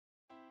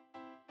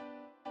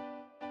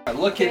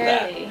Look at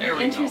that. There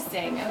we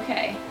interesting. Go.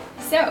 Okay.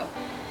 So,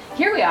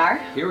 here we are.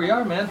 Here we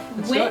are, man.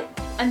 Let's do it.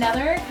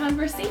 Another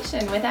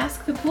conversation with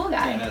Ask the Pool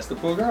Guy. And Ask the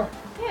Pool Girl.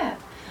 Yeah.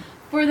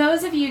 For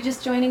those of you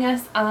just joining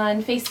us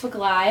on Facebook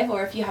Live,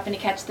 or if you happen to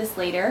catch this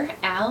later,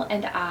 Al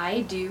and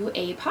I do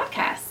a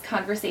podcast,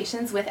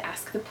 Conversations with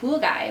Ask the Pool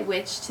Guy,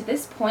 which to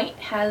this point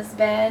has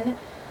been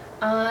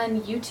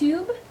on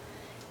YouTube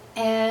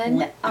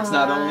and it's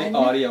not only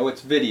audio,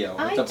 it's video.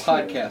 iTunes. It's a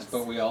podcast,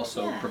 but we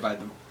also provide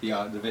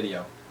the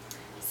video.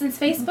 Since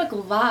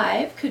Facebook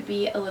Live could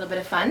be a little bit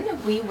of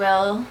fun, we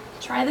will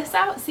try this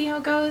out, see how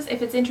it goes.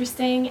 If it's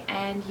interesting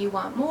and you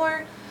want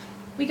more,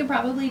 we can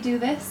probably do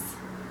this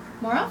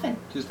more often.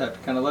 Just have to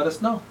kind of let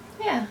us know.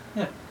 Yeah.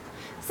 Yeah.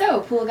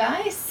 So, Pool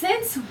Guy,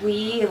 since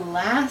we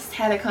last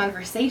had a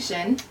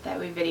conversation that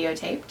we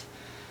videotaped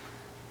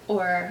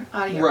or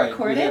audio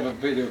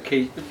recorded,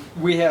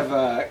 we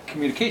have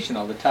communication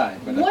all the time.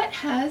 But what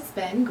has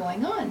been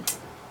going on?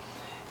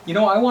 You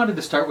know, I wanted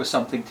to start with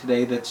something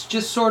today that's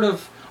just sort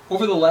of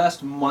over the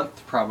last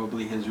month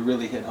probably has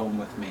really hit home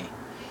with me,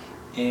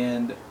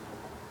 and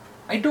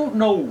I don't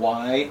know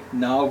why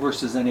now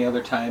versus any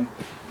other time,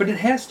 but it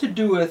has to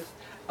do with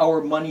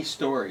our money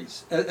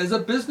stories. As a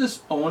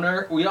business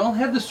owner, we all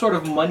have this sort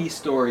of money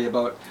story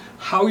about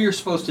how you're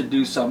supposed to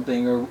do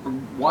something or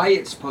why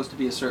it's supposed to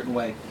be a certain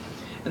way.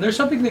 And there's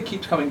something that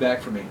keeps coming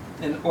back for me.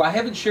 And I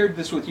haven't shared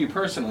this with you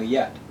personally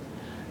yet,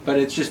 but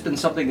it's just been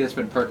something that's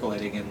been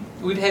percolating. And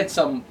we've had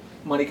some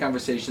money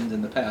conversations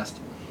in the past.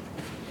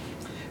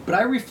 But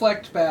I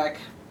reflect back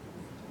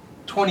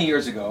 20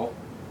 years ago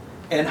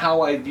and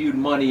how I viewed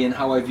money and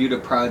how I viewed a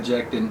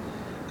project. And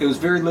it was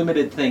very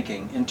limited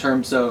thinking in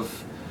terms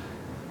of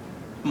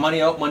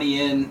money out,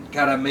 money in,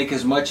 gotta make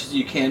as much as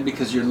you can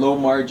because you're low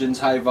margins,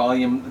 high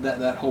volume,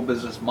 that whole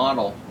business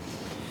model.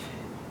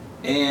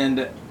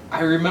 And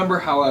I remember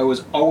how I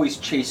was always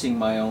chasing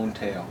my own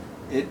tail.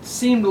 It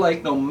seemed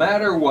like no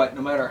matter what,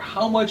 no matter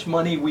how much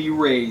money we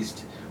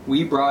raised,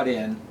 we brought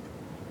in,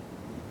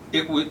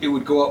 it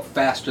would go out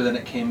faster than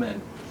it came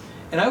in.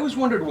 And I always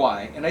wondered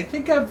why. And I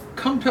think I've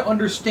come to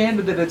understand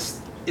that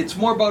it's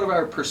more about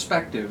our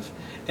perspective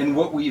and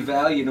what we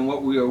valued and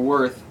what we are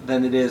worth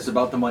than it is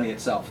about the money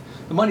itself.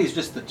 The money is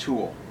just the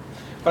tool.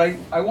 But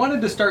I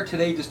wanted to start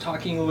today just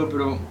talking a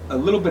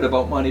little bit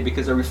about money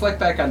because I reflect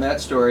back on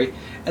that story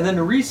and then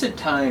the recent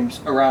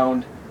times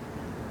around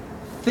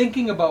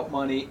thinking about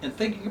money and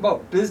thinking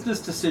about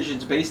business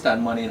decisions based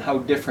on money and how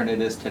different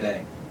it is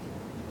today.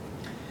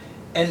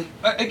 And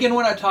again,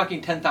 we're not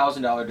talking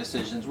 $10,000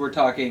 decisions, we're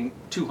talking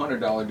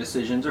 $200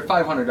 decisions or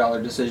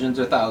 $500 decisions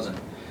or $1,000.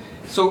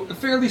 So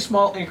fairly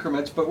small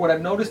increments, but what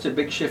I've noticed a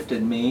big shift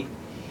in me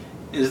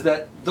is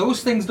that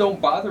those things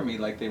don't bother me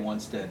like they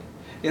once did.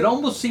 It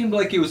almost seemed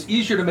like it was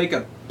easier to make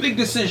a big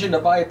decision to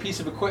buy a piece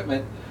of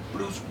equipment,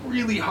 but it was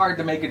really hard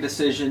to make a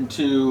decision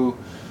to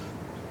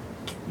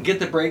get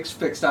the brakes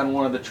fixed on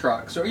one of the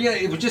trucks. Or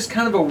it was just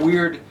kind of a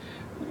weird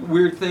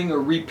thing, or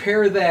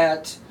repair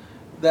that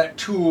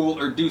tool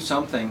or do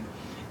something.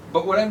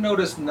 But what I've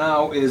noticed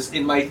now is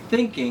in my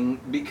thinking,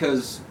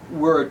 because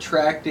we're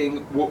attracting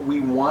what we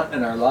want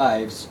in our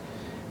lives,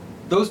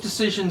 those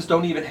decisions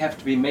don't even have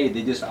to be made,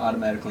 they just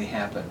automatically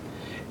happen.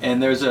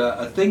 And there's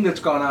a thing that's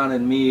gone on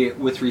in me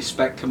with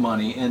respect to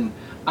money, and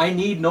I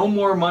need no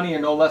more money or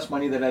no less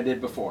money than I did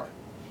before.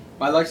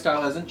 My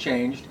lifestyle hasn't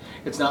changed.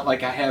 It's not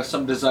like I have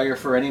some desire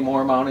for any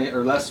more money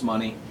or less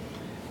money,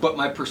 but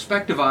my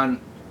perspective on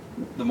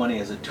the money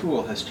as a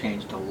tool has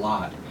changed a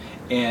lot.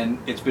 And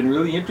it's been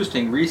really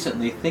interesting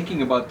recently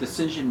thinking about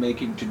decision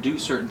making to do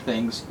certain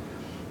things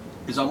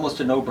is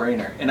almost a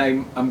no-brainer. And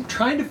I'm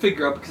trying to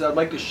figure out, because I'd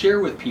like to share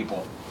with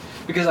people,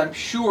 because I'm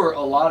sure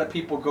a lot of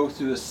people go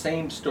through the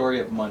same story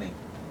of money,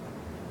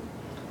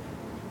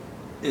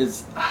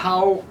 is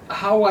how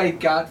I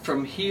got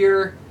from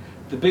here,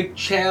 the big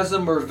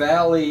chasm or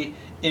valley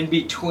in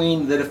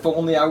between, that if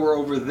only I were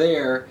over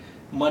there,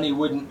 money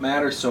wouldn't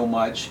matter so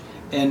much,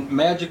 and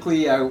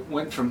magically I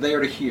went from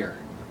there to here.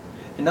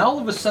 And all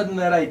of a sudden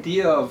that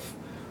idea of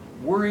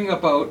worrying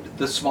about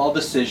the small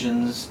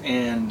decisions,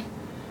 and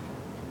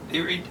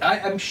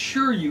I'm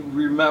sure you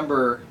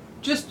remember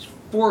just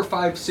 4 or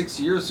 5, 6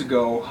 years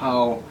ago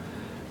how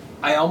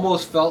I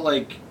almost felt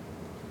like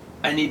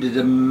I needed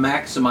to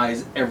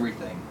maximize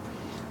everything.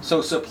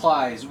 So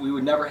supplies, we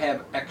would never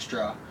have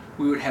extra.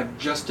 We would have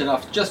just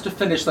enough just to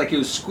finish, like it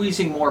was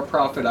squeezing more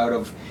profit out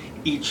of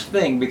each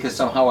thing because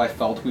somehow I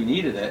felt we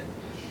needed it.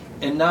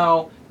 And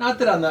now, not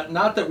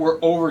that we're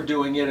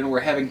overdoing it and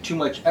we're having too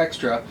much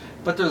extra,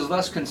 but there's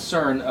less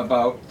concern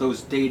about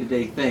those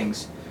day-to-day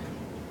things.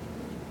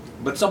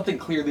 But something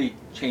clearly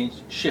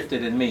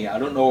shifted in me. I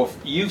don't know if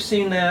you've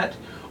seen that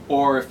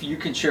or if you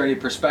can share any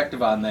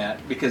perspective on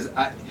that, because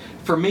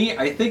for me,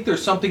 I think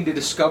there's something to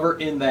discover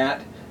in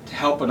that to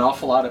help an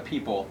awful lot of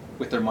people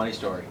with their money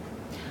story.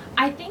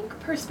 I think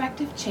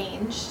perspective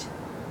changed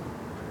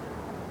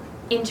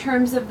in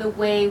terms of the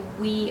way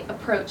we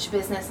approach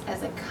business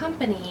as a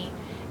company,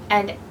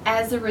 and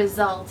as a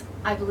result,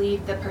 I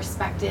believe the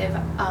perspective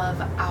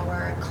of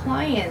our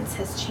clients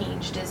has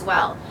changed as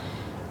well.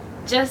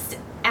 Just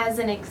as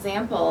an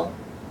example,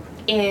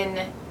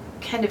 in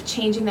kind of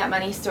changing that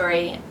money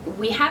story,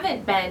 we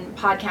haven't been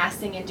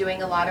podcasting and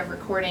doing a lot of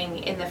recording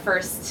in the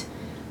first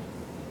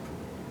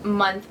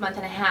month and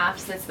a half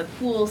since the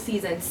pool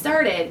season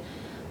started,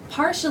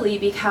 partially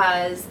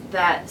because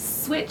that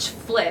switch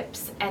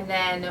flips and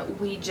then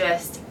we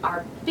just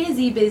are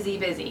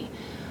busy.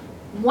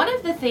 One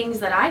of the things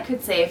that I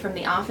could say from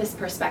the office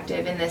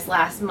perspective in this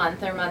last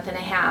month or month and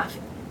a half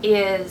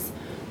is,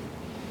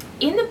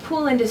 in the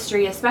pool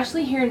industry,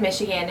 especially here in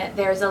Michigan,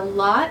 there's a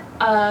lot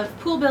of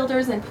pool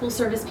builders and pool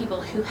service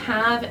people who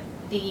have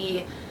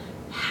the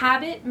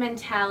habit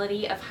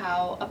mentality of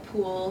how a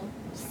pool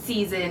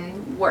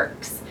season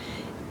works.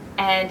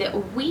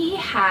 And we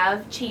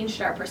have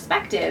changed our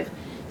perspective,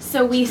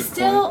 so we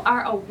still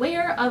are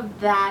aware of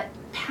that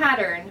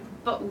pattern,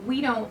 but we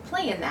don't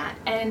play in that.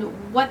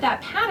 And what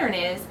that pattern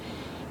is,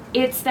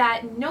 it's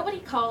that nobody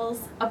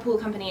calls a pool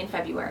company in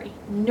February.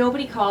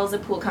 Nobody calls a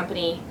pool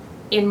company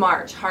in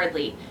March,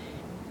 hardly.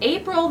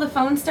 April, the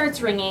phone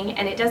starts ringing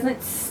and it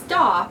doesn't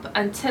stop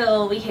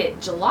until we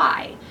hit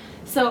July.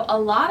 So a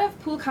lot of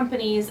pool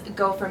companies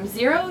go from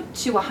 0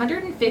 to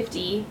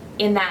 150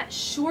 in that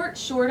short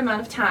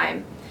amount of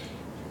time.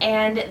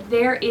 And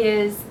there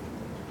is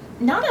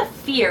not a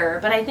fear,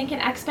 but I think an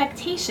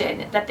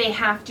expectation that they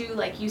have to,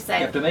 like you said,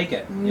 You have to make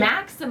it.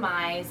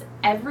 maximize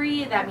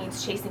that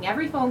means chasing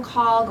every phone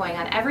call, going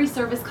on every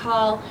service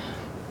call,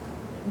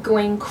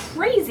 going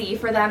crazy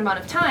for that amount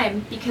of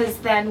time, because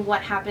then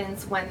what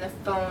happens when the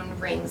phone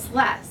rings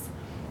less?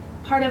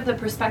 Part of the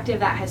perspective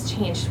that has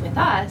changed with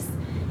us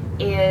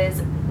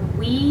is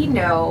we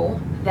know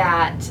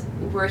that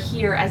we're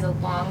here as a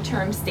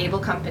long-term stable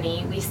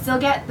company. We still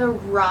get the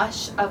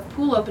rush of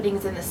pool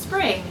openings in the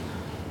spring.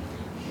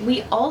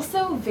 We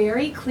also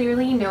very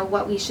clearly know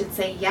what we should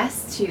say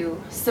yes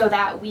to, so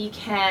that we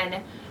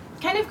can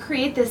kind of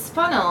create this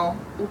funnel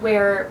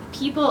where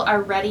people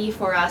are ready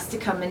for us to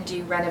come and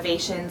do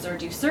renovations or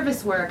do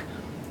service work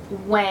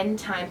when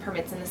time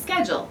permits in the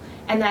schedule.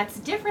 And that's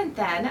different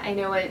than, I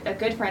know a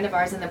good friend of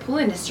ours in the pool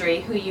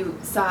industry who you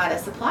saw at a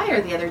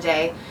supplier the other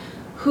day,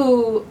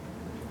 who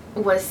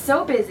was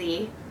so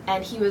busy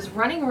and he was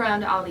running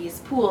around all these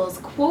pools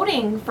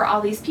quoting for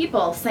all these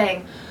people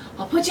saying,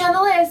 I'll put you on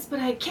the list,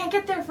 but I can't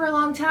get there for a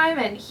long time.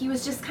 And he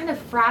was just kind of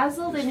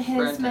frazzled in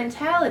his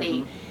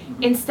mentality.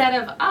 Instead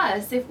of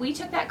us, if we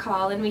took that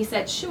call and we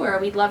said, sure,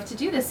 we'd love to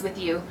do this with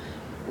you,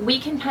 we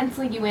can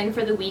pencil you in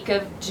for the week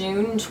of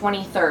June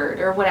 23rd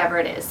or whatever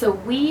it is. So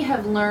we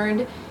have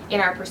learned in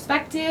our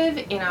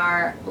perspective, in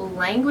our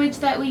language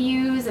that we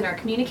use, in our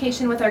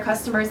communication with our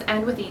customers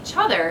and with each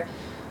other,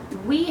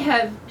 we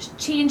have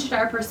changed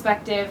our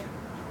perspective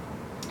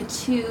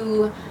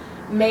to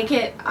make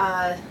it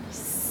a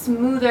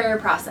smoother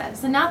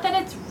process. And not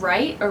that it's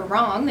right or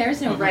wrong,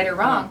 there's no right or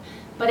wrong,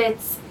 but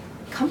it's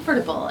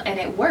comfortable and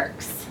it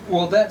works.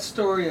 Well, that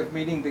story of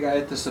meeting the guy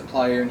at the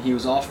supplier and he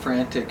was all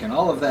frantic and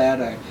all of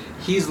that,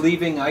 he's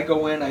leaving, I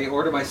go in, I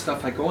order my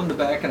stuff, I go in the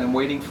back and I'm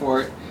waiting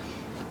for it.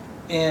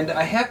 And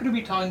I happened to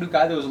be talking to a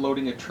guy that was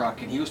loading a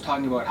truck, and he was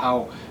talking about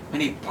how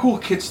many pool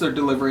kits they're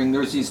delivering.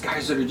 There's these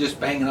guys that are just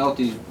banging out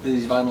these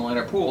vinyl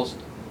liner pools.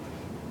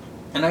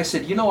 And I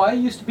said, I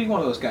used to be one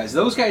of those guys.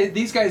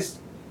 These guys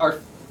are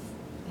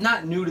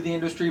not new to the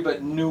industry,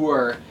 but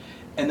newer,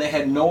 and they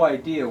had no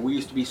idea we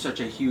used to be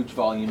such a huge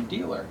volume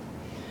dealer.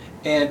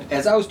 And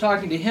as I was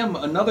talking to him,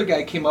 another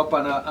guy came up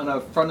on a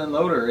front end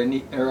loader,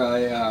 and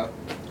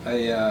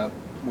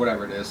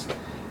whatever it is.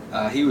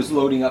 He was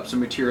loading up some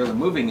material and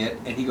moving it,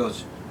 and he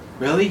goes,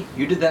 "Really?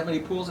 You did that many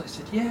pools?" I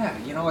said, "Yeah.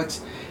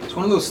 It's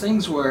one of those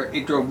things where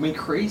it drove me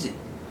crazy.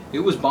 It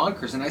was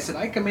bonkers." And I said,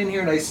 I come in here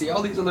and I see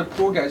all these other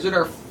pool guys that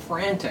are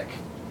frantic,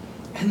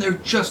 and they're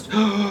just,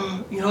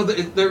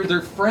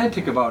 they're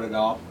frantic about it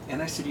all.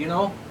 And I said,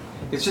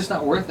 it's just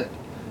not worth it.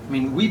 I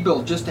mean, we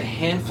built just a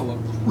handful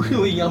of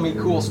really yummy,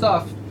 cool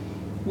stuff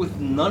with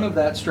none of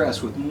that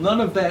stress, with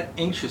none of that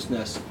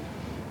anxiousness.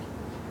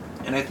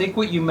 And I think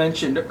what you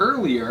mentioned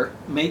earlier,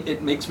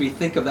 it makes me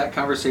think of that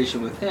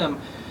conversation with him,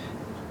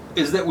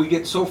 is that we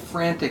get so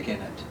frantic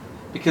in it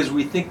because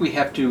we think we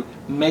have to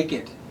make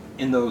it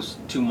in those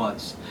 2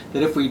 months.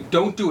 That if we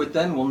don't do it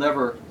then, we'll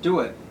never do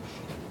it.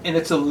 And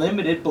it's a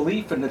limited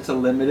belief and it's a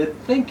limited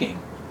thinking.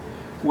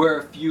 Where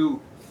if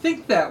you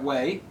think that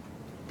way,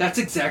 that's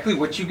exactly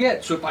what you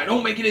get. So if I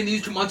don't make it in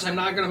these 2 months, I'm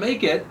not going to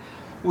make it.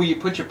 Well, you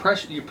put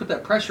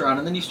that pressure on,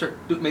 and then you start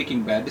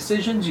making bad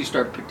decisions. You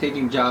start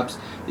taking jobs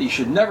that you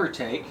should never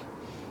take,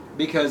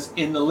 because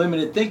in the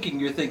limited thinking,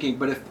 you're thinking,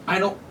 but if I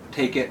don't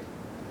take it,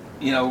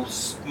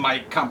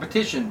 my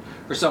competition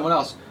or someone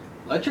else,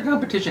 let your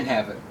competition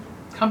have it.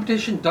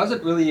 Competition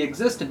doesn't really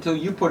exist until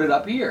you put it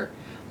up here.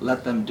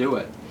 Let them do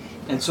it.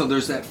 And so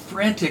there's that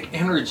frantic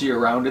energy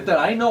around it that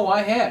I know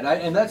I had,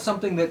 and that's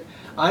something that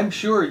I'm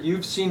sure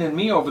you've seen in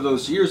me over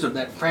those years of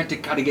that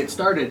frantic gotta get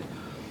started.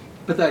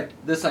 But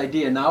this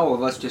idea now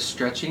of us just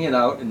stretching it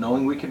out and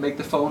knowing we can make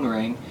the phone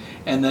ring,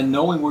 and then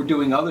knowing we're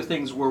doing other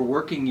things, we're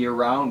working year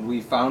round.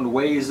 We found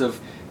ways of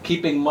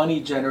keeping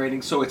money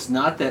generating so it's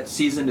not that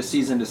season to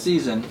season to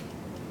season.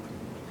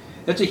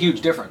 That's a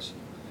huge difference.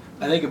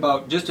 I think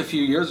about just a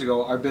few years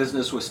ago, our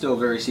business was still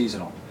very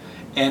seasonal.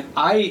 And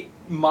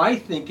my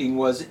thinking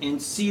was in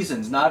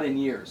seasons, not in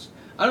years.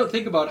 I don't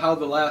think about how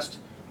the last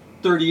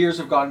 30 years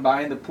have gone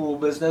by in the pool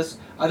business.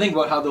 I think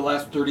about how the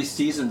last 30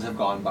 seasons have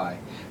gone by.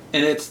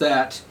 And it's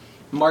that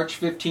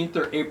March 15th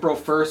or April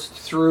 1st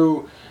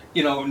through,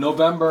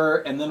 November,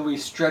 and then we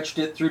stretched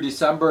it through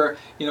December.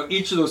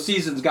 Each of those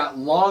seasons got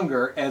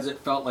longer as it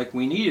felt like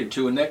we needed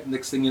to. And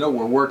next thing you know,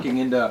 we're working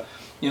into,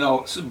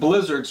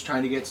 blizzards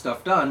trying to get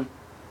stuff done.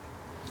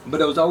 But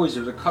there's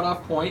a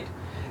cutoff point,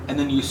 and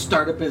then you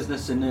start a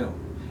business anew.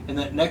 And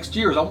that next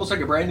year is almost like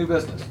a brand new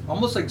business.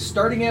 Almost like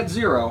starting at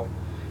zero.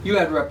 You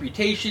had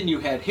reputation, you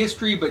had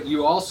history, but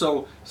you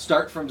also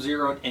start from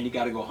zero and you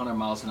got to go 100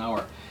 miles an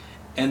hour.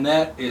 And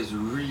that is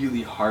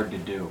really hard to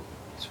do.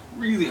 It's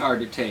really hard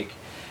to take.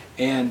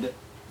 And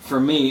for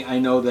me, I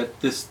know that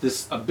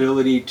this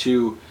ability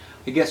to,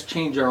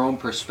 change our own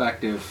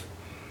perspective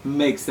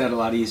makes that a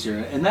lot easier.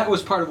 And that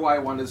was part of why I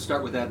wanted to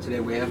start with that today.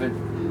 We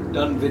haven't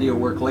done video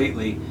work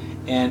lately,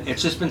 and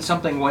it's just been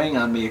something weighing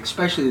on me,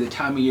 especially the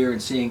time of year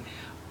and seeing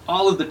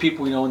all of the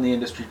people we know in the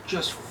industry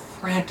just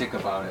frantic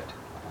about it.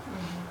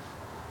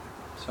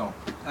 So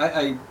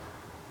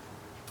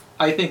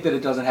I think that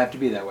it doesn't have to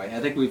be that way. I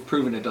think we've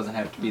proven it doesn't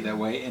have to be that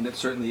way, and it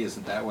certainly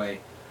isn't that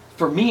way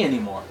for me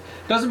anymore.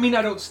 Doesn't mean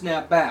I don't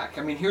snap back.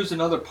 Here's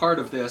another part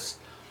of this.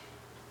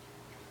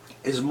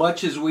 As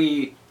much as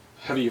we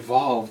have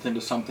evolved into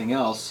something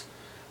else,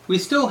 we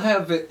still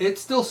have it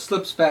still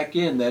slips back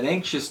in, that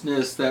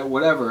anxiousness, that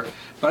whatever.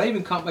 But I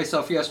even caught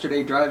myself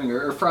yesterday driving,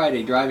 or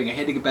Friday driving. I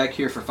had to get back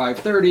here for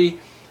 5:30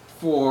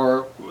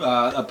 for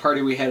a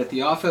party we had at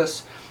the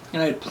office.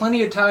 And I had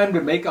plenty of time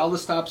to make all the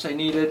stops I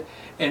needed,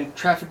 and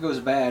traffic was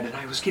bad, and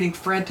I was getting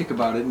frantic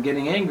about it and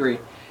getting angry.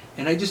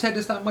 And I just had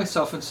to stop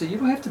myself and say, you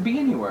don't have to be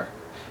anywhere.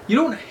 You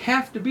don't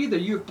have to be there.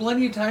 You have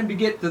plenty of time to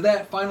get to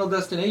that final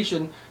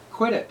destination.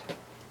 Quit it.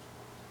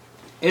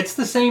 It's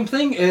the same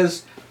thing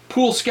as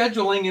pool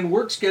scheduling and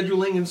work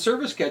scheduling and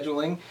service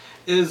scheduling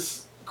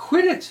is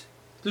quit it.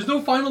 There's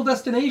no final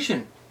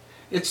destination.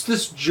 It's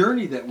this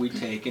journey that we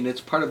take, and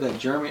it's part of that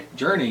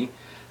journey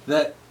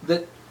that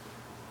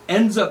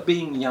ends up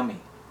being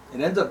yummy.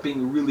 It ends up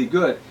being really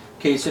good.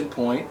 Case in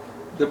point,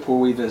 the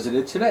pool we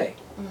visited today.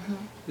 Mm-hmm.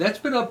 That's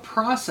been a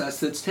process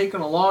that's taken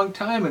a long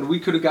time, and we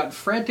could have gotten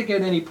frantic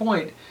at any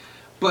point.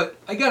 But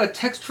I got a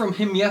text from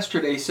him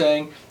yesterday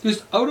saying,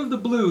 just out of the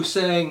blue,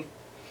 saying,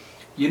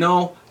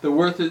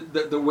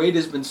 the wait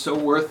has been so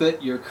worth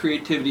it. Your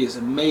creativity is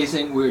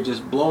amazing. We're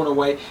just blown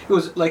away. It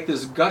was like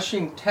this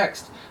gushing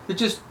text that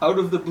just out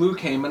of the blue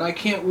came, and I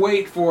can't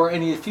wait for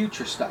any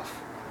future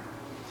stuff.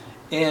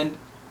 And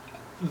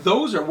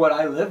those are what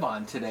I live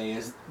on today,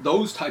 is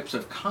those types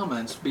of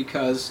comments,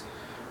 because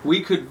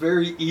we could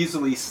very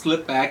easily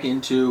slip back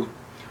into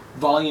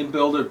volume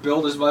builder,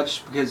 build as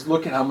much, because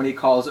look at how many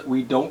calls that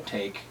we don't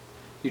take.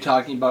 You're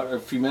talking about a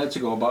few minutes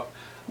ago about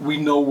we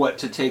know what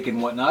to take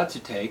and what not to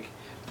take.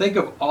 Think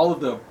of all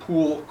of the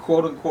pool,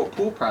 quote unquote,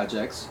 pool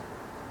projects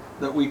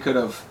that we could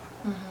have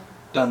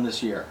done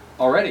this year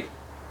already.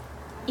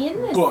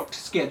 Booked,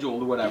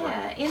 scheduled, whatever.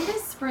 Yeah, in the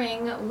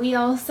spring, we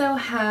also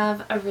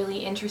have a really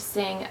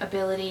interesting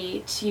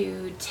ability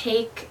to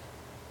take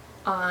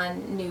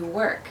on new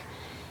work.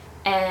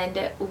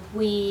 And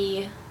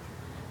we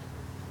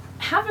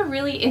have a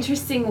really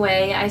interesting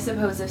way, I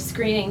suppose, of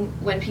screening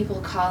when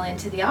people call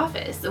into the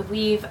office.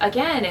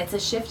 It's a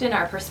shift in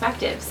our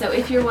perspective. So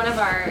if you're one of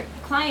our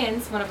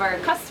clients, one of our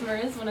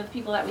customers, one of the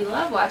people that we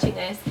love watching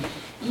this,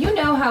 you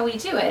know how we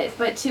do it.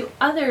 But to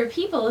other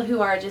people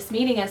who are just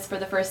meeting us for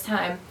the first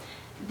time,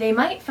 they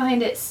might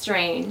find it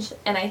strange.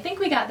 And I think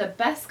we got the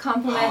best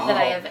compliment that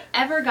I have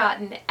ever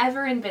gotten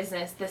ever in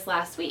business this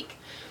last week.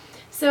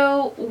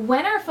 So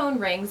when our phone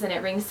rings, and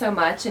it rings so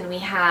much, and we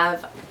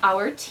have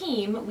our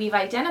team, we've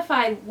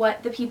identified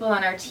what the people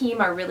on our team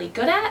are really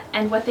good at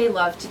and what they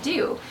love to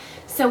do.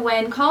 So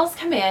when calls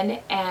come in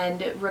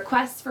and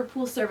requests for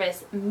pool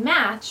service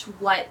match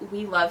what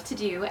we love to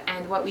do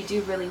and what we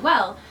do really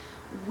well,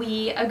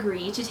 we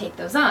agree to take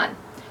those on.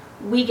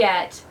 We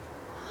get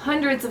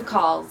hundreds of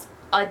calls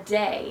a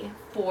day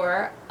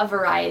for a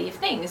variety of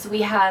things.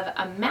 We have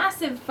a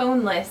massive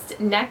phone list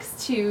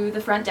next to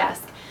the front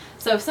desk.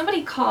 So if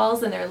somebody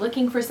calls and they're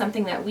looking for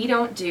something that we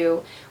don't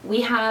do,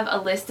 we have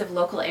a list of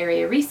local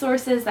area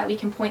resources that we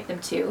can point them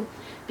to.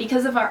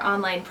 Because of our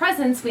online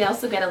presence, we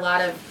also get a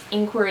lot of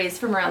inquiries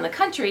from around the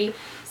country.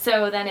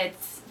 So then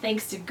it's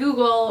thanks to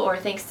Google or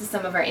thanks to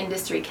some of our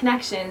industry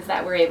connections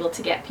that we're able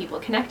to get people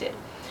connected.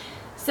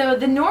 So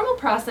the normal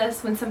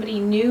process when somebody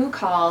new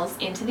calls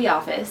into the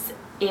office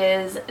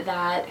is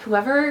that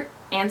whoever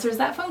answers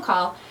that phone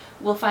call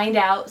will find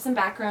out some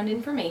background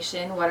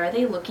information. What are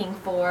they looking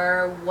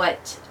for?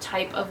 What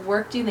type of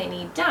work do they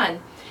need done?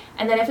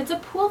 And then if it's a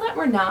pool that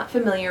we're not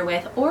familiar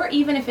with, or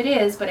even if it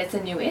is, but it's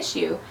a new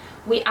issue,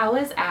 we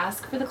always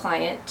ask for the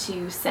client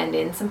to send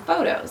in some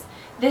photos.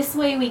 This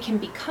way we can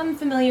become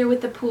familiar with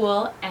the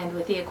pool and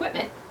with the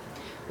equipment.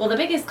 Well, the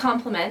biggest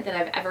compliment that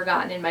I've ever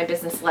gotten in my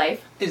business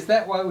life. Is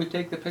that why we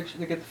take the picture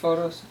to get the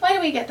photos? Why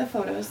do we get the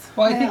photos?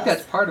 Well, I Why think else?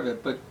 that's part of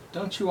it, but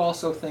don't you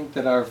also think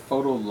that our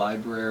photo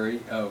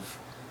library of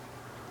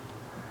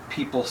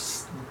people,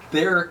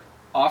 they're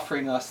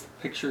offering us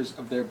pictures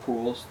of their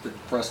pools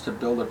for us to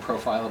build a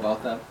profile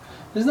about them?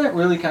 Isn't that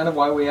really kind of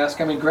why we ask?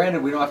 I mean,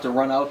 granted, we don't have to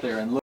run out there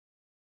and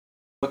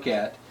look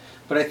at,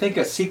 but I think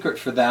a secret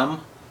for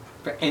them,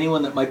 for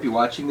anyone that might be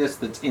watching this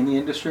that's in the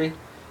industry,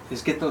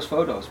 is get those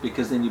photos,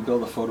 because then you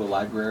build a photo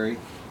library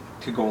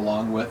to go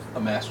along with a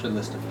master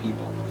list of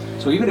people.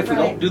 So even if we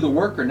Right. don't do the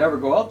work or never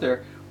go out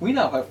there, we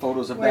now have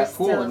photos of We're that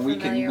pool, still and we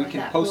familiar can with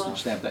that postage pool.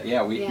 stamp that.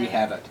 Yeah, we Yeah.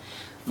 have it.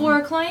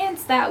 For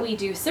clients that we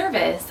do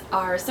service,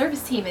 our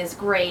service team is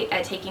great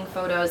at taking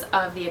photos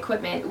of the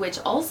equipment, which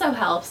also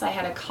helps. I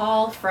had a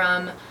call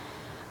from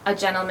a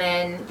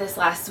gentleman this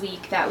last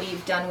week that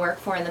we've done work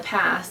for in the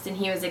past, and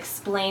he was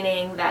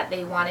explaining that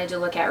they wanted to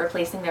look at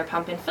replacing their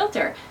pump and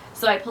filter.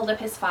 So I pulled up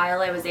his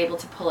file, I was able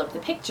to pull up the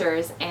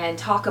pictures and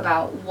talk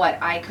about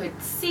what I could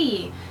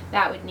see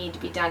that would need to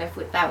be done if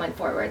that went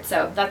forward.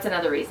 So that's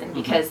another reason,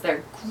 because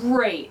they're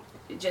great,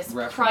 just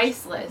Reference.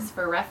 priceless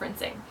for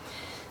referencing.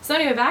 So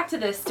anyway, back to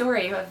the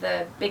story of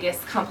the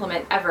biggest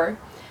compliment ever.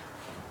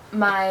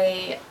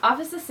 My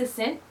office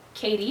assistant,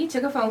 Katie,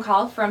 took a phone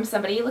call from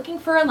somebody looking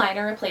for a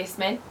liner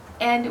replacement,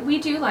 and we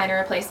do liner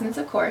replacements,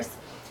 of course.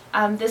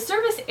 The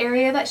service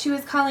area that she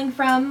was calling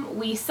from,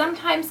 we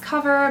sometimes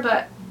cover,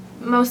 but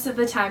most of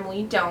the time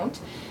we don't.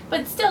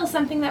 But still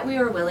something that we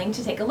were willing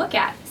to take a look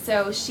at.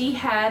 So she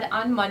had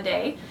on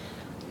Monday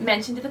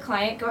mentioned to the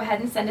client, go ahead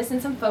and send us in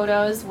some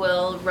photos.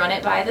 We'll run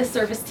it by the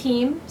service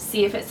team,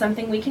 see if it's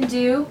something we can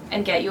do,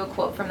 and get you a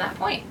quote from that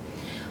point.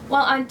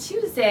 Well, on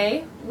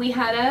Tuesday, we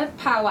had a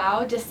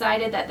powwow,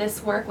 decided that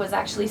this work was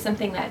actually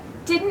something that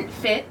didn't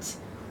fit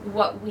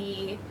what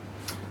we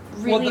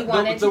really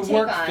wanted the to take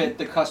work on. fit,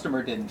 the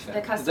customer didn't fit.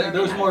 The customer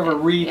There was did more of not a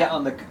fit, read yeah.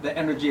 on the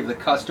energy of the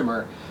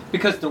customer,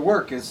 because the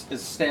work is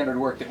standard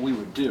work that we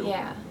would do.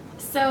 Yeah.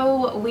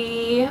 So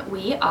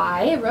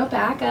I wrote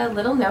back a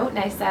little note, and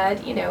I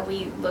said,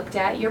 we looked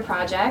at your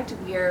project.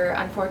 We're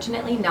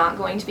unfortunately not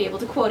going to be able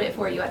to quote it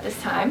for you at this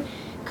time.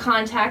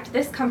 Contact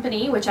this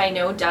company, which I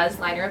know does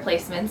liner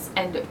replacements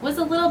and was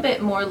a little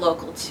bit more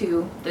local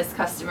to this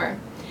customer.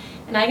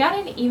 And I got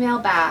an email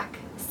back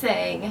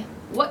saying,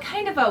 what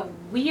kind of a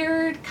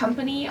weird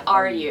company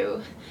are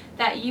you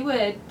that you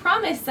would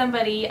promise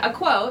somebody a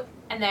quote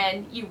and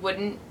then you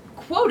wouldn't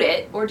quote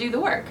it or do the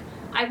work?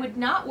 I would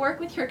not work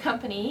with your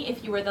company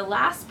if you were the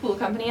last pool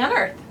company on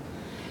earth.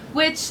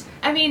 Which,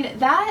 I mean,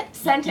 that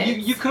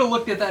sentence. You could have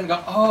looked at that and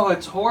gone, oh,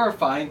 it's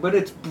horrifying, but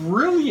it's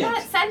brilliant.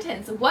 That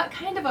sentence, what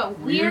kind of a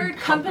weird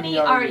company company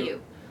are are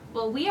you?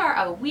 Well, we are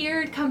a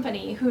weird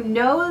company who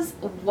knows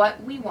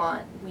what we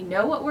want. We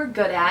know what we're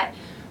good at.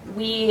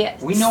 We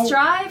know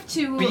strive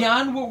to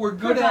Beyond what we're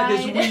good at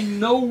is provide- we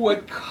know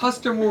what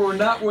customer we're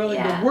not willing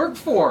Yeah. to work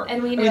for.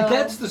 And we I mean, know-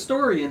 that's the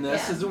story in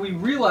this, Yeah. is that we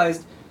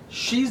realized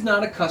she's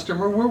not a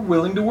customer we're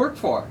willing to work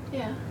for.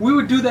 Yeah. We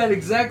would do that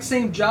exact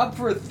same job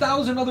for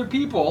 1,000 other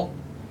people,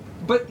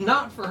 but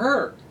not for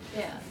her.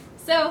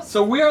 Yeah.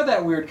 So we are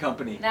that weird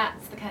company.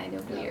 That's the kind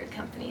of weird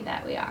company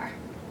that we are.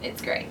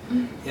 It's great.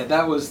 Yeah,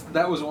 that was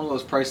one of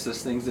those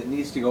priceless things that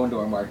needs to go into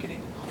our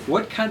marketing.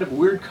 What kind of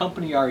weird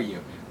company are you?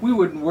 We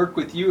wouldn't work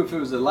with you if it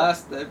was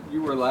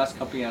you were the last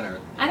company on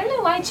earth. I don't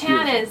know why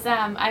Chad Beautiful.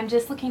 is, I'm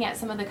just looking at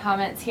some of the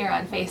comments here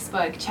on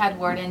Facebook. Chad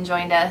Warden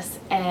joined us,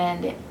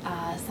 and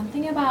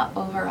something about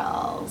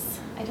overalls.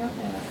 I don't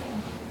know.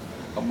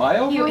 Oh, my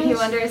overalls? He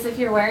wonders if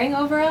you're wearing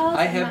overalls?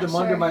 I I'm have not them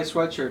under sure. my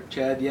sweatshirt,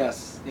 Chad,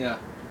 yes. Yeah.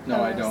 No,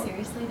 Oh, I don't.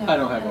 Seriously? No. I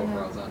don't have know.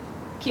 overalls on.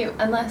 Cute,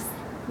 unless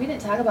we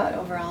didn't talk about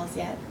overalls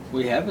yet.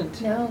 We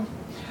haven't. No.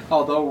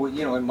 Although,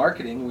 in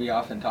marketing, we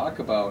often talk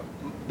about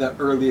the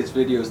earliest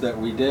videos that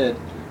we did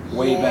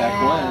way back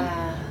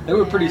when. They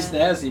were pretty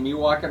snazzy. Me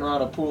walking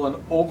around a pool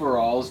in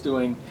overalls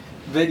doing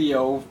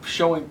video,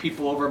 showing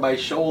people over my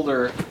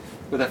shoulder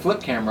with a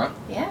flip camera.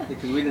 Yeah.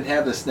 Because we didn't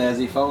have the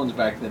snazzy phones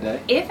back in the day.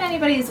 If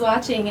anybody's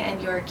watching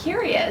and you're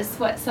curious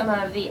what some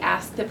of the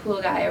Ask the Pool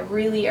Guy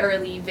really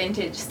early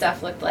vintage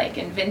stuff looked like,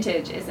 and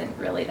vintage isn't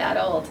really that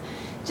old,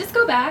 just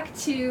go back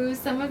to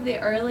some of the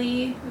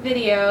early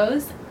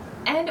videos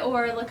and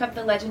or look up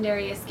the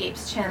Legendary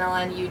Escapes channel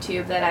on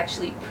YouTube that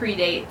actually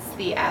predates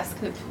the Ask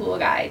the Pool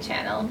Guy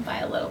channel by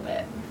a little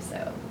bit.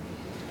 So,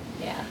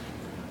 yeah.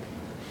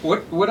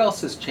 What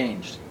else has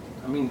changed?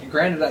 I mean,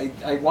 granted,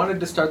 I wanted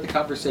to start the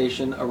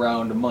conversation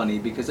around money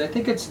because I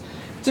think it's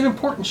an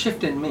important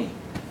shift in me,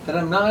 that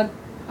I'm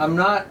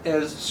not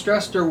as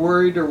stressed or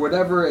worried or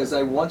whatever as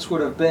I once would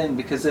have been,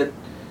 because it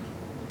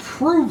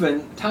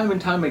proven time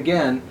and time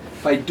again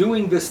by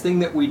doing this thing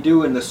that we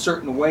do in the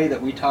certain way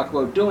that we talk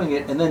about doing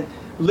it, and then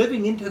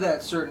living into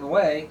that certain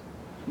way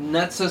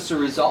nets us a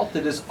result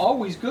that is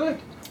always good.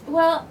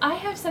 Well, I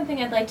have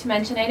something I'd like to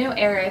mention. I know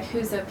Eric,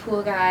 who's a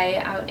pool guy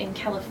out in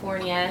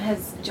California,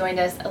 has joined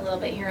us a little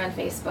bit here on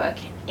Facebook.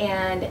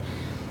 And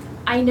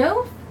I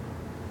know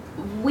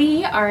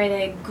We are in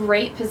a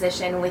great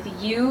position with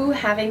you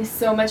having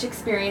so much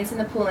experience in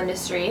the pool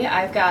industry.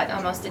 I've got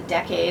almost a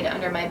decade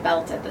under my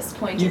belt at this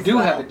point. You as do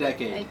well. have a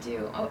decade. I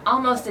do. Oh,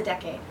 almost a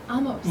decade.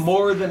 Almost.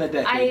 More than a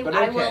decade, but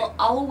okay. I will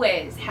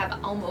always have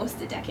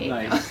almost a decade.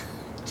 Nice.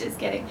 Just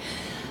kidding.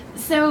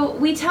 So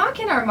we talk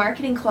in our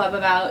marketing club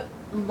about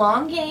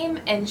long game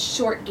and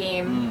short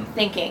game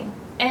thinking.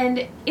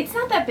 And it's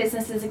not that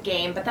business is a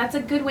game, but that's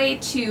a good way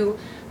to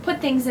put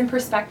things in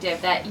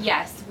perspective that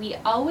yes, we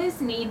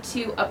always need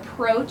to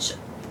approach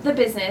the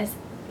business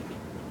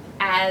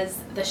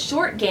as the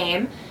short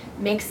game,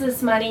 makes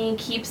us money,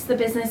 keeps the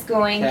business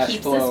going, Cash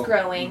keeps flow. us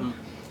growing.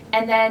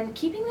 And then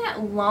keeping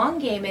that long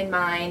game in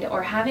mind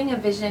or having a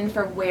vision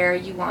for where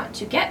you want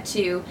to get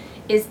to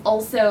is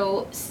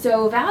also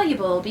so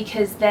valuable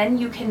because then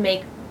you can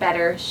make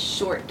better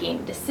short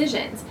game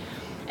decisions.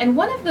 And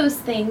one of those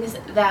things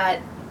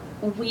that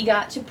we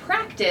got to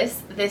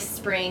practice this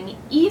spring,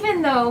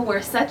 even though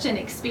we're such an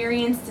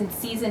experienced and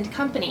seasoned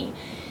company,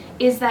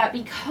 is that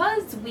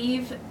because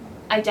we've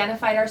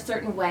identified our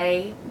certain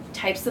way,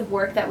 types of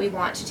work that we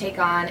want to take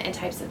on, and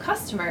types of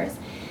customers,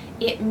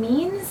 it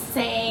means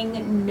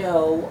saying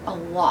no a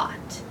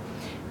lot.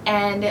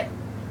 And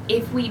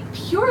if we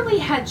purely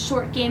had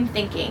short game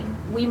thinking,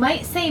 we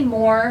might say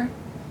more,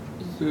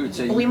 We would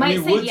say,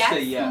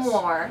 yes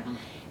more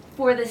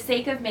for the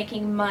sake of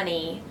making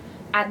money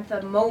at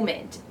the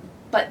moment.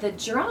 But the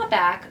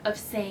drawback of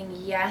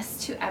saying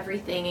yes to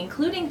everything,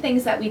 including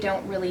things that we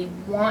don't really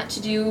want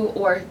to do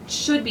or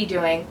should be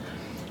doing,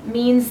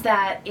 means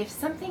that if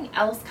something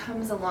else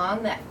comes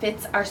along that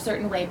fits our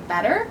certain way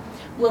better,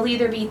 we'll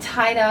either be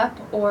tied up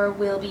or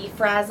we'll be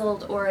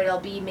frazzled or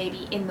it'll be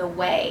maybe in the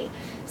way.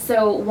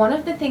 So one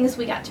of the things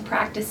we got to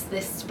practice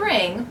this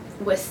spring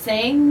was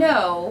saying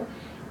no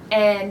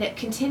and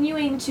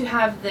continuing to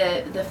have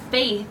the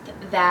faith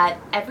that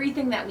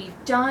everything that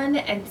we've done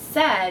and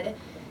said,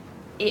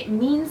 it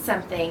means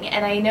something.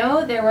 And I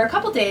know there were a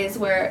couple days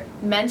where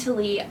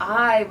mentally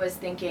I was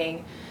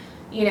thinking,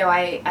 you know,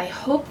 I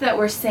hope that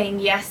we're saying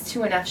yes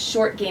to enough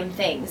short game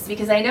things,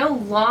 because I know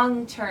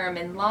long term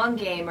and long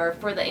game are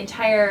for the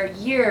entire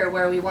year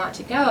where we want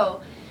to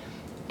go.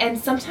 And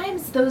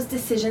sometimes those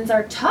decisions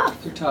are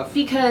tough. They're tough.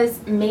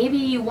 Because maybe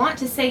you want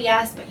to say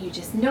yes, but you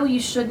just know you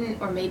shouldn't,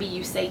 or maybe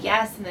you say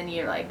yes and then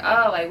you're like,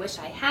 oh, I wish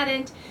I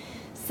hadn't.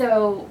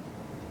 So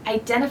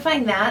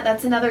identifying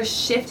that's another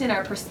shift in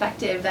our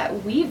perspective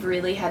that we've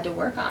really had to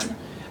work on.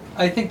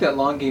 I think that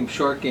long game,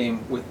 short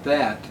game with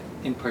that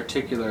in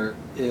particular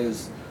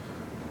is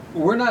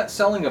we're not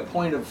selling a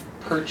point of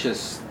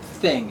purchase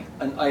thing,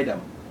 an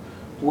item.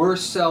 We're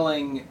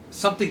selling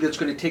something that's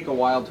going to take a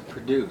while to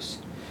produce.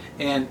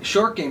 And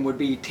short game would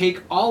be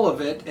take all of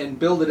it and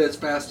build it as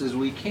fast as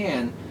we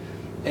can.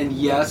 And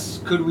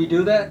yes, could we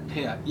do that?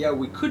 Yeah,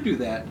 we could do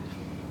that.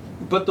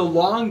 But the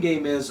long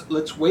game is,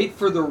 let's wait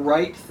for the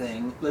right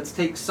thing. Let's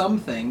take some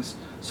things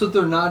so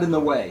they're not in the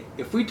way.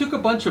 If we took a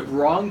bunch of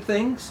wrong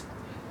things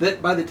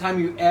that by the time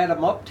you add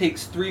them up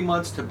takes 3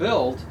 months to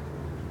build,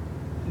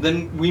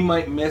 then we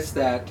might miss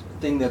that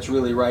thing that's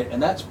really right.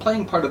 And that's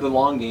playing part of the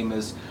long game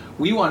is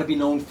we want to be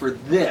known for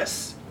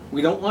this.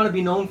 We don't want to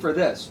be known for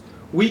this.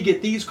 We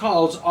get these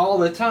calls all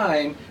the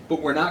time,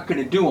 but we're not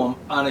going to do them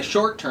on a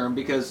short term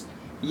because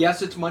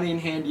yes, it's money in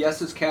hand.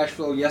 Yes, it's cash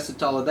flow. Yes,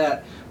 it's all of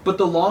that. But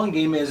the long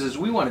game is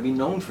we want to be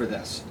known for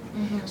this.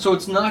 So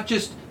it's not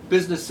just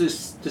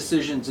business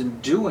decisions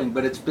and doing,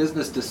 but it's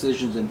business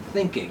decisions and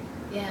thinking.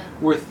 Yeah.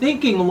 We're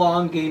thinking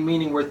long game,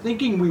 meaning we're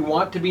thinking we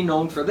want to be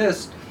known for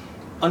this,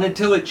 and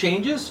until it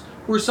changes,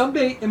 where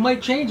someday it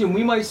might change, and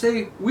we might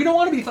say we don't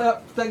want to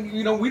be,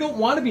 we don't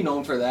want to be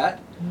known for that.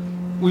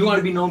 We want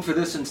to be known for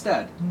this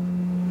instead.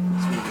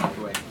 Let's move that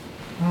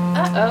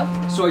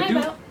way. So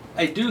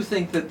I do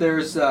think that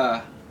there's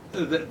that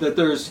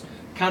there's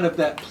kind of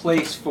that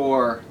place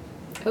for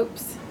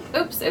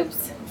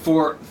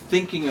for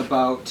thinking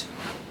about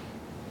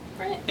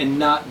and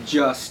not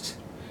just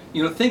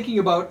thinking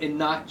about and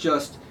not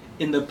just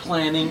in the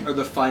planning or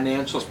the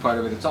financials part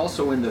of it. It's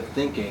also in the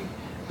thinking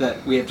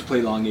that we have to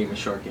play long game and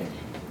short game.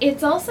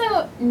 It's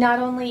also not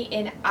only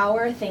in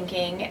our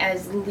thinking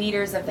as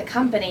leaders of the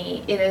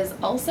company, it is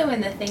also in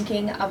the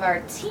thinking of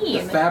our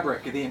team.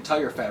 The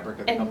entire fabric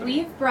of the company. And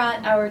we've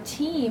brought our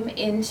team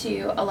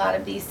into a lot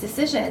of these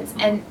decisions.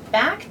 And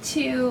back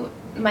to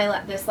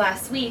this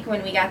last week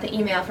when we got the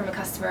email from a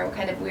customer, what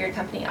kind of weird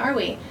company are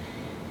we?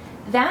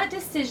 That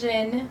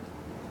decision,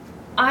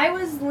 I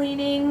was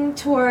leaning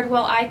toward,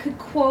 well, I could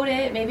quote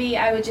it. Maybe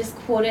I would just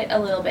quote it a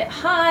little bit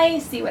high,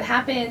 see what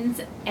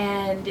happens.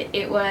 And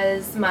it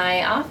was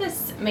my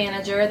office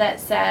manager that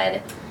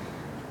said,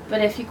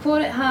 but if you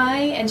quote it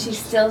high and she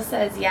still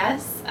says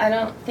yes, I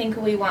don't think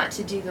we want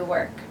to do the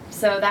work.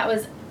 So that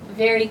was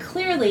very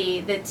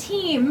clearly the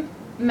team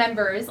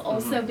members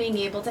also being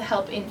able to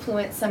help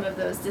influence some of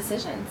those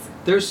decisions.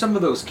 There's some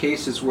of those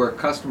cases where a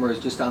customer is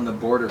just on the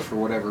border for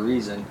whatever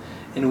reason,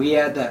 and we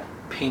add that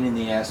pain in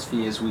the ass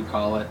fee, as we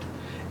call it,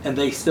 and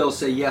they still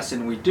say yes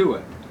and we do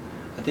it.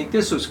 I think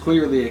this was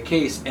clearly a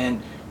case,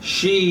 and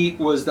she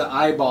was the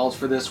eyeballs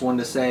for this one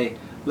to say,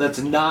 let's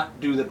not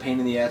do the pain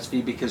in the ass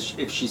fee, because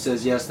if she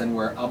says yes, then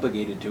we're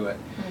obligated to it.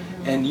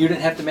 And you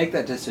didn't have to make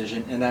that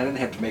decision, and I didn't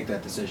have to make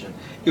that decision.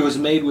 It was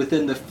made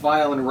within the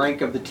file and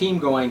rank of the team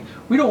going,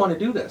 we don't want to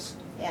do this.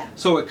 Yeah.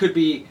 So it could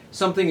be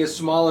something as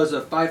small as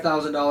a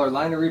 $5,000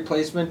 liner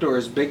replacement or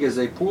as big as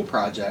a pool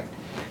project.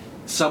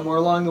 Somewhere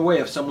along the way,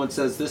 if someone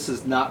says this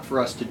is not for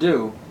us to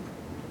do,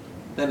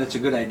 then it's a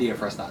good idea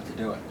for us not to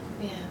do it.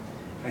 Yeah.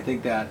 I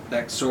think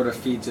that sort of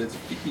feeds it.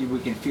 We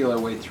can feel our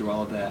way through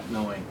all of that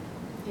knowing.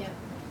 Yeah.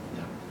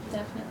 Yeah.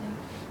 Definitely.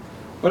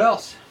 What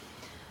else?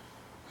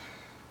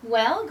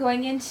 Well,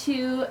 going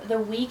into the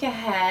week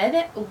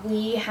ahead,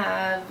 we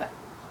have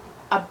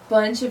a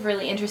bunch of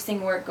really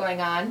interesting work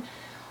going on.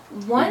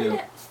 One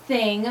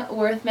thing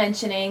worth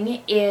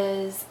mentioning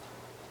is,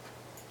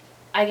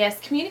 I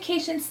guess,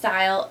 communication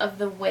style of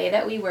the way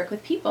that we work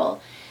with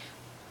people.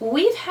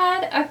 We've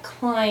had a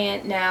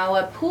client now,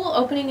 a pool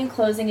opening and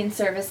closing and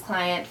service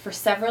client for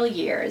several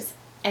years,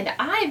 and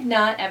I've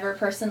not ever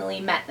personally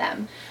met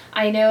them.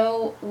 I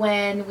know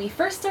when we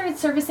first started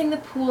servicing the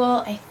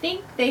pool, I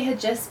think they had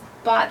just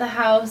bought the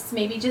house,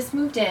 maybe just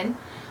moved in.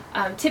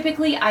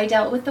 Typically, I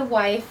dealt with the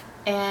wife,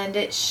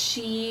 and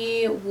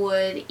she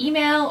would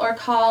email or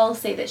call,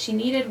 say that she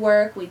needed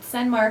work. We'd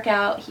send Mark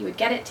out. He would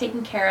get it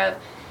taken care of.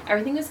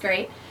 Everything was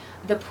great.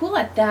 The pool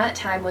at that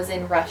time was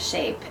in rough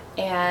shape,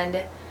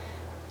 and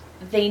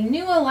they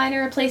knew a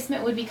liner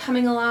replacement would be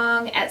coming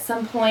along at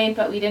some point,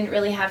 but we didn't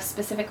really have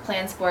specific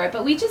plans for it.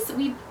 But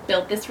we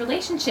built this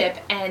relationship,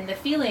 and the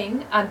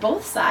feeling on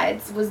both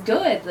sides was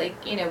good.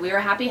 Like, we were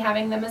happy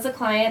having them as a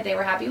client. They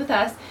were happy with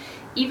us,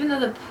 even though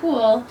the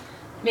pool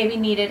maybe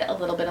needed a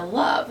little bit of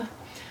love.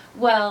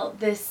 Well,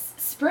 this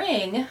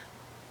spring,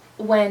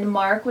 when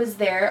Mark was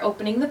there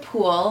opening the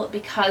pool,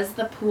 because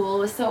the pool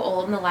was so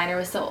old and the liner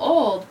was so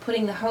old,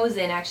 putting the hose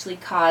in actually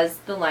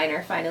caused the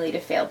liner finally to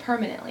fail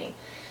permanently.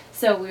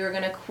 So we were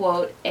going to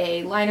quote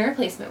a liner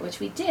replacement, which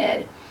we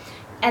did.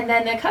 And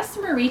then the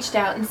customer reached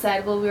out and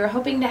said, well, we were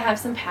hoping to have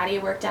some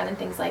patio work done and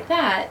things like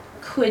that.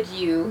 Could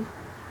you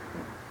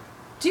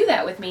do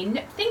that with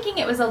me? Thinking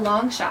it was a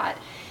long shot.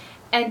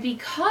 And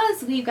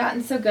because we've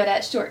gotten so good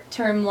at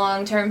short-term,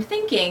 long-term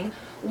thinking,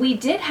 we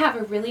did have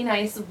a really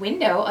nice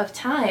window of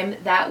time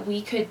that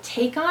we could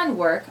take on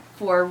work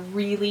for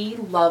really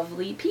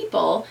lovely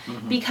people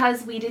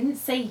because we didn't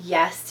say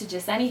yes to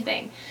just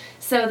anything.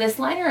 So this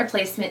liner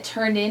replacement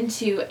turned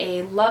into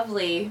a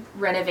lovely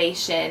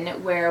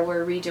renovation where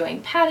we're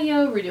redoing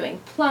patio, redoing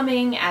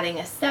plumbing, adding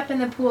a step in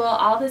the pool,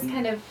 all this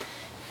kind of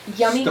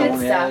yummy Stone good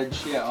stuff.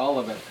 edge, yeah, all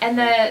of it.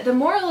 And the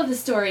moral of the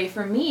story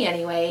for me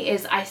anyway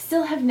is I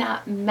still have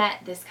not met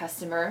this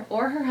customer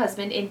or her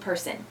husband in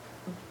person.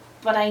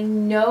 But I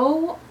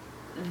know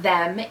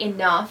them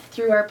enough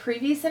through our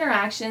previous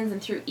interactions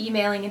and through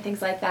emailing and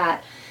things like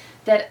that,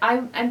 that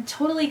I'm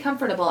totally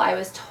comfortable. I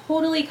was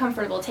totally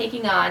comfortable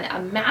taking on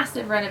a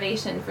massive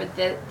renovation for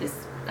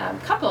this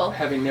couple.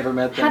 Having never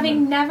met them.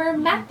 Having never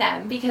met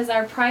them, because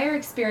our prior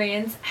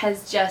experience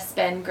has just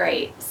been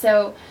great.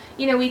 So,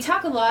 we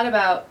talk a lot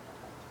about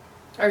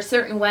our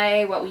certain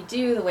way, what we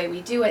do, the way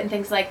we do it, and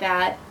things like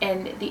that.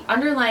 And the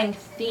underlying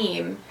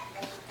theme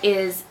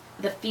is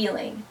the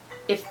feeling.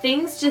 If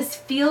things just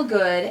feel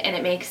good and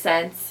it makes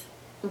sense,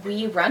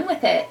 we run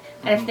with it.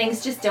 And if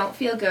things just don't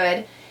feel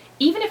good,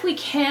 even if we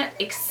can't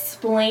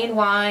explain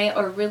why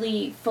or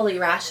really fully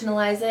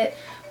rationalize it,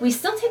 we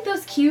still take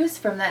those cues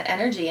from that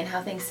energy and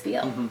how things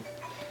feel. And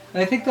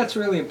I think that's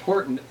really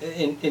important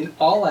in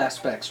all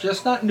aspects,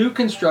 just not new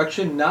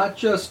construction, not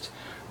just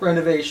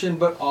renovation,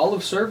 but all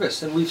of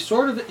service. And we've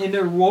sort of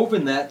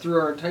interwoven that through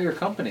our entire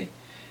company.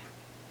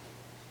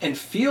 And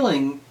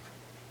feeling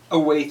a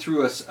way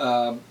through us,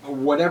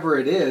 whatever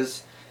it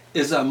is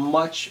a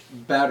much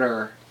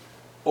better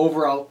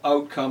overall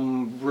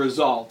outcome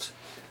result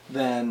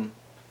than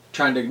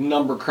trying to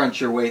number crunch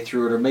your way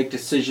through it or make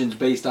decisions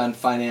based on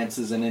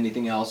finances and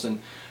anything else.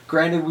 And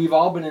granted, we've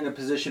all been in a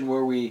position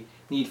where we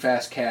need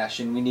fast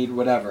cash and we need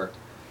whatever.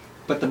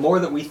 But the more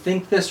that we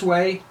think this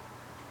way,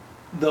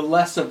 the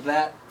less of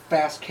that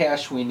fast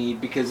cash we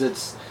need, because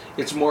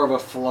it's more of a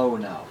flow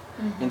now.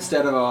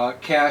 Instead of a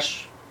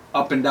cash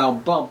up and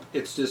down bump,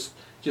 it's just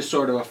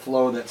sort of a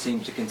flow that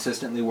seems to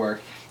consistently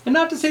work. And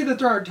not to say that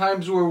there aren't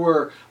times where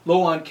we're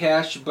low on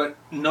cash but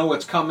know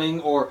it's coming,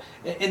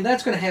 and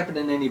that's going to happen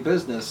in any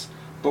business,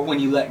 but when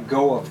you let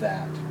go of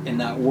that and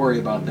not worry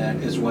about that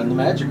is when the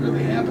magic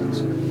really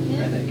happens,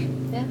 I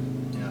think.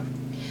 Yeah.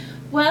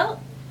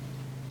 Well,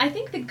 I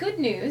think the good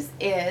news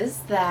is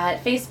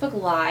that Facebook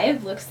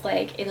Live looks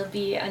like it'll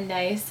be a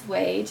nice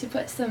way to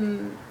put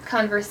some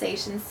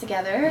conversations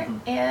together,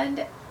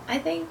 and I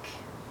think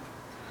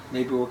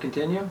maybe we'll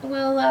continue.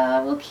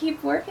 we'll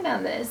keep working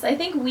on this. I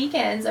think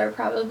weekends are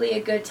probably a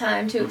good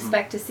time to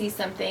expect to see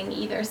something,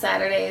 either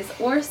Saturdays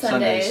or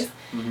Sundays.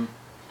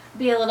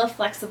 Be a little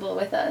flexible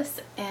with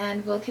us,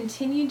 and we'll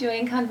continue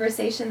doing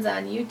conversations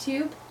on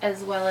YouTube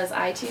as well as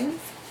iTunes,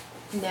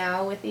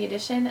 now with the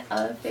addition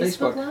of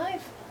Facebook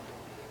Live.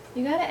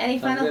 You got it? Any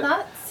final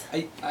thoughts?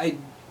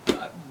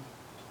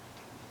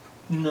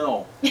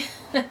 No.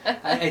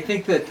 I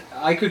think that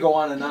I could go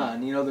on and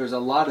on. You know, there's a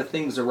lot of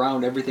things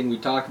around everything we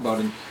talk about,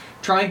 and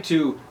trying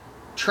to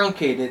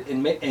truncate it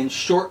and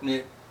shorten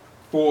it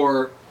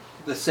for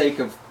the sake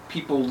of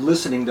people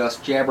listening to us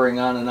jabbering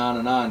on and on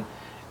and on,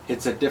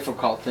 it's a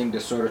difficult thing to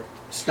sort of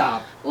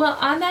stop. Well,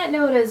 on that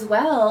note as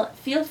well,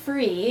 feel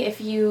free if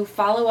you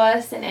follow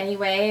us in any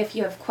way, if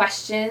you have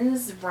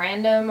questions,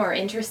 random or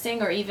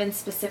interesting or even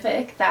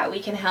specific, that we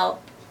can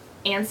help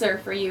answer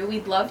for you.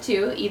 We'd love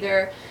to,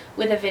 either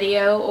with a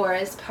video or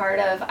as part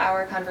of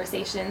our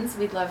conversations.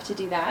 We'd love to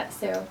do that.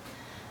 So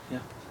yeah,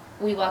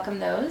 we welcome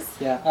those.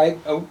 Yeah,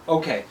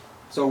 okay.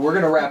 So we're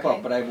going to wrap Okay.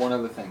 up, but I have one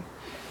other thing.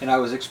 And I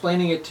was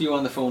explaining it to you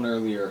on the phone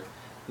earlier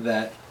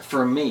that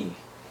for me,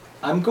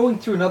 I'm going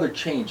through another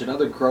change,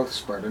 another growth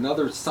spurt,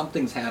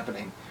 something's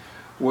happening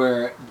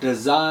where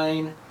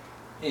design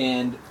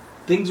and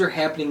things are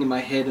happening in my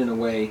head in a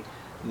way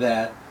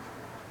that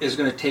is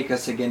going to take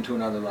us again to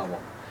another level.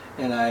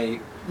 And I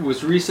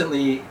was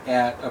recently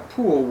at a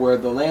pool where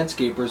the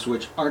landscapers,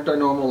 which aren't our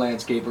normal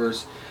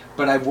landscapers,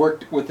 but I've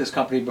worked with this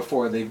company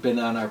before, they've been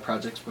on our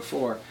projects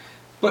before,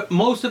 but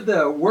most of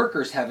the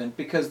workers haven't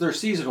because they're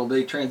seasonal,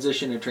 they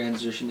transition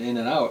in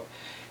and out.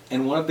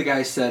 And one of the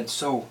guys said,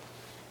 so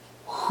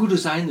who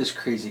designed this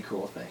crazy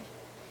cool thing?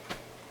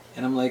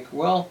 And I'm like,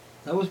 well,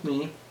 that was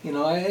me. You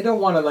know, I don't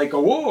want to like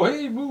go, whoa,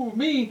 hey, woo,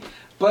 me.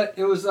 But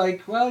it was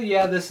like, well,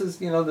 yeah, this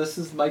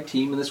is my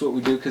team and this is what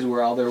we do because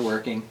we're all there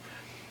working.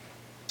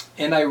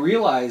 And I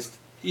realized,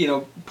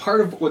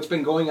 part of what's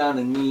been going on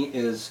in me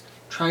is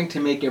trying to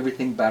make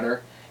everything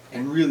better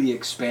and really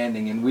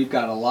expanding. And we've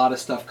got a lot of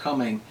stuff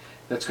coming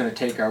that's going to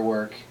take our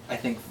work, I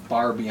think,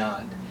 far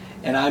beyond.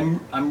 And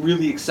I'm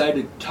really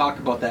excited to talk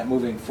about that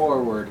moving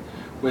forward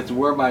with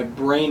where my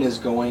brain is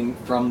going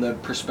from the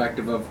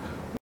perspective of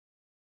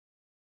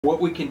what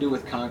we can do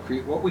with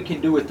concrete, what we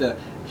can do with the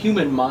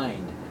human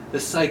mind, the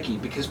psyche.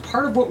 Because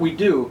part of what we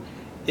do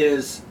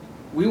is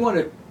we want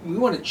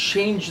to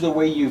change the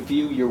way you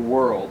view your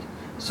world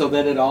so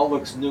that it all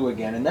looks new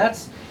again. And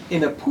that's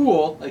in a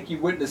pool, like you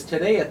witnessed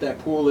today at that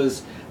pool,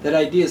 is that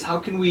idea is how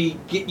can we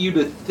get you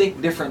to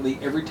think differently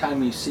every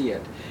time you see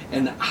it?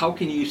 And how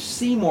can you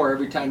see more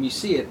every time you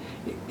see it?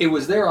 It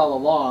was there all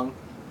along,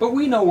 but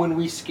we know when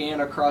we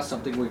scan across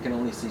something we can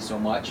only see so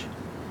much.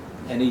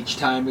 And each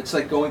time it's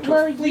like going to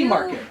a flea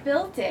market. Well, you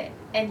built it,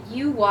 and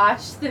you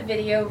watched the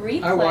video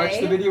replay. I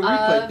watched the video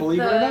replay, believe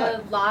it or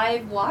not. The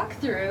live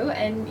walkthrough,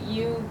 and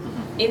you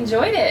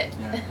enjoyed it.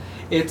 Yeah.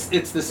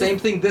 It's the same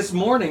thing. This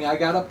morning I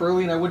got up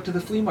early and I went to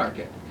the flea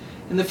market.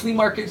 And the flea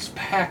market's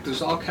packed.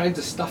 There's all kinds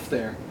of stuff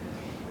there.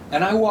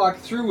 And I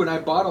walked through and I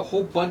bought a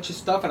whole bunch of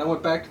stuff and I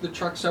went back to the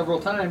truck several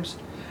times.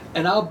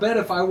 And I'll bet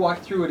if I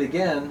walked through it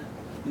again,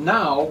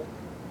 now,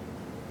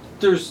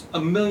 there's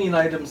a million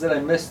items that I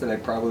missed that I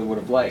probably would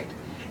have liked.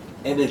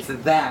 And it's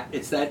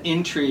that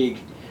intrigue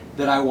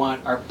that I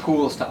want our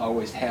pools to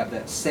always have,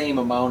 that same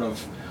amount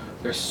of,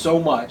 there's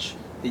so much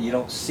that you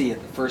don't see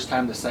it the first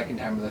time, the second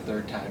time, or the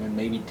third time, and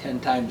maybe 10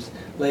 times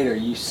later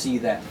you see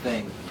that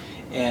thing.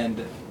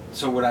 And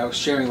so what I was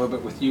sharing a little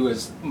bit with you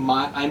is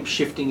I'm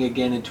shifting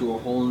again into a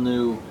whole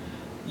new,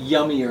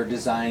 yummier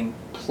design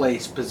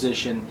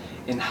position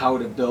in how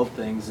to build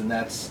things, and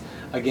that's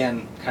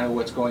again kind of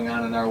what's going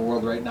on in our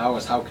world right now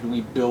is how can we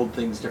build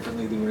things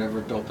differently than we've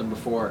ever built them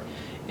before.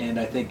 And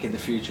I think in the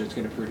future it's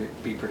going to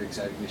be pretty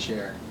exciting to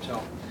share.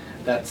 So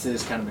that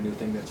is kind of a new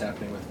thing that's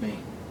happening with me.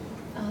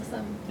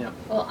 Awesome. Yeah.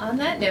 Well, on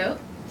that note,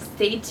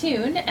 stay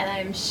tuned, and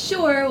I'm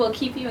sure we'll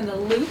keep you in the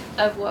loop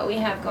of what we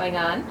have going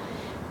on.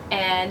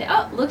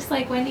 And looks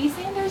like Wendy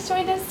Sanders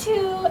joined us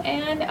too.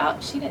 And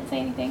she didn't say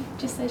anything,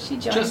 just says she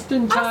joined. Just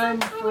in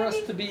time Awesome. for us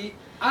to be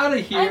out of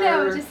here. I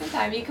know, just in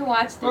time. You can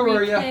watch the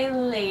replay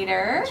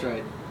later. That's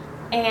right.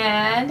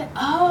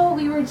 And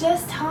we were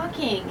just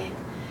talking.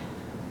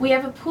 We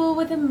have a pool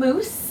with a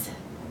moose.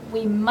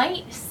 We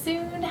might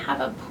soon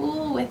have a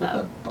pool with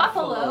a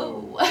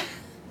buffalo.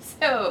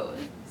 So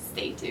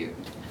stay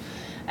tuned.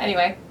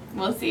 Anyway,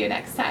 we'll see you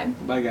next time.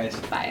 Bye, guys.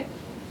 Bye.